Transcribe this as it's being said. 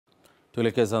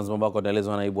Tuelekee Zanzibar ambako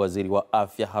anaelezwa Naibu Waziri wa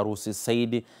Afya Harusi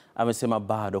Said amesema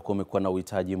bado kumekuwa na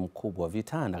uhitaji mkubwa wa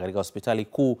vitanda katika Hospitali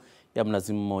Kuu ya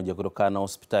Mnazi Mmoja kutokana na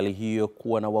hospitali hiyo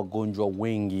kuwa na wagonjwa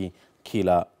wengi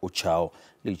kila uchao.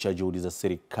 Licha juhudi za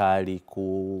serikali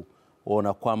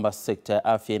kuona kwamba sekta ya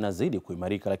afya inazidi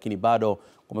kuimarika, lakini bado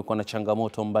kumekuwa na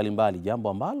changamoto mbalimbali, jambo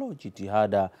ambalo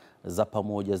jitihada za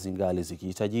pamoja zingali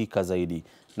zikihitajika zaidi.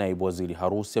 Naibu Waziri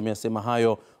Harusi amesema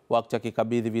hayo wakati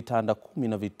akikabidhi vitanda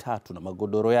 13 na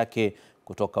magodoro yake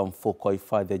kutoka mfuko wa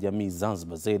hifadhi ya jamii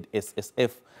Zanzibar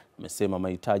ZSSF. Amesema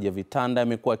mahitaji ya vitanda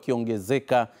yamekuwa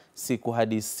yakiongezeka siku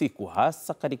hadi siku,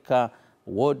 hasa katika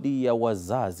wodi ya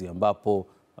wazazi ambapo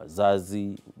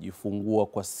wazazi hujifungua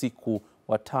kwa siku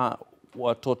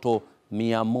watoto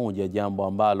 100, jambo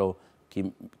ambalo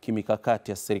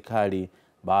kimikakati ya serikali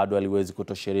bado haliwezi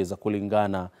kutosheleza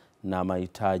kulingana na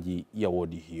mahitaji ya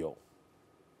wodi hiyo.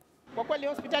 Kwa kweli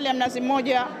hospitali ya Mnazi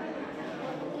Mmoja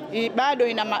bado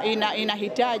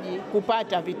inahitaji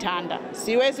kupata vitanda.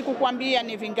 Siwezi kukuambia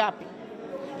ni vingapi,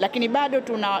 lakini bado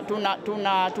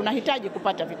tunahitaji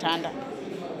kupata vitanda.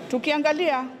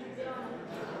 Tukiangalia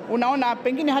unaona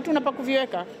pengine hatuna pa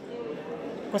kuviweka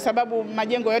kwa sababu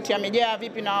majengo yote yamejaa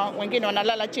vipi na wengine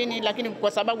wanalala chini, lakini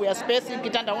kwa sababu ya space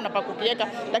kitanda huna pa kukiweka.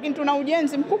 Lakini tuna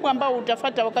ujenzi mkubwa ambao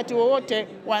utafuata wakati wowote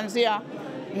kuanzia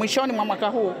mwishoni mwa mwaka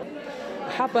huu.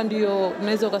 Hapa ndio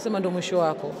unaweza ukasema ndio mwisho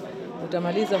wako.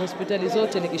 Utamaliza hospitali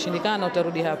zote, likishindikana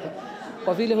utarudi hapa.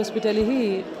 Kwa vile hospitali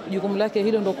hii jukumu lake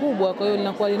hilo ndo kubwa, kwa hiyo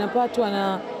linakuwa linapatwa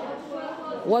na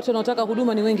watu wanaotaka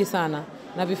huduma ni wengi sana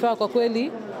na vifaa kwa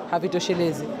kweli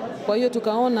havitoshelezi. Kwa hiyo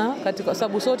tukaona katika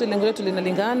sababu sote lengo letu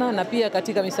linalingana, na pia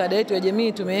katika misaada yetu ya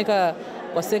jamii tumeweka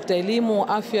kwa sekta elimu,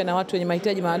 afya na watu wenye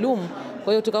mahitaji maalum.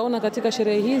 Kwa hiyo tukaona katika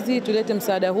sherehe hizi tulete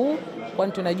msaada huu,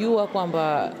 kwani tunajua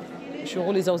kwamba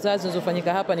shughuli za uzazi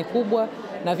zinazofanyika hapa ni kubwa,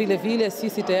 na vile vile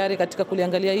sisi tayari katika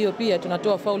kuliangalia hiyo pia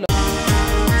tunatoa faulu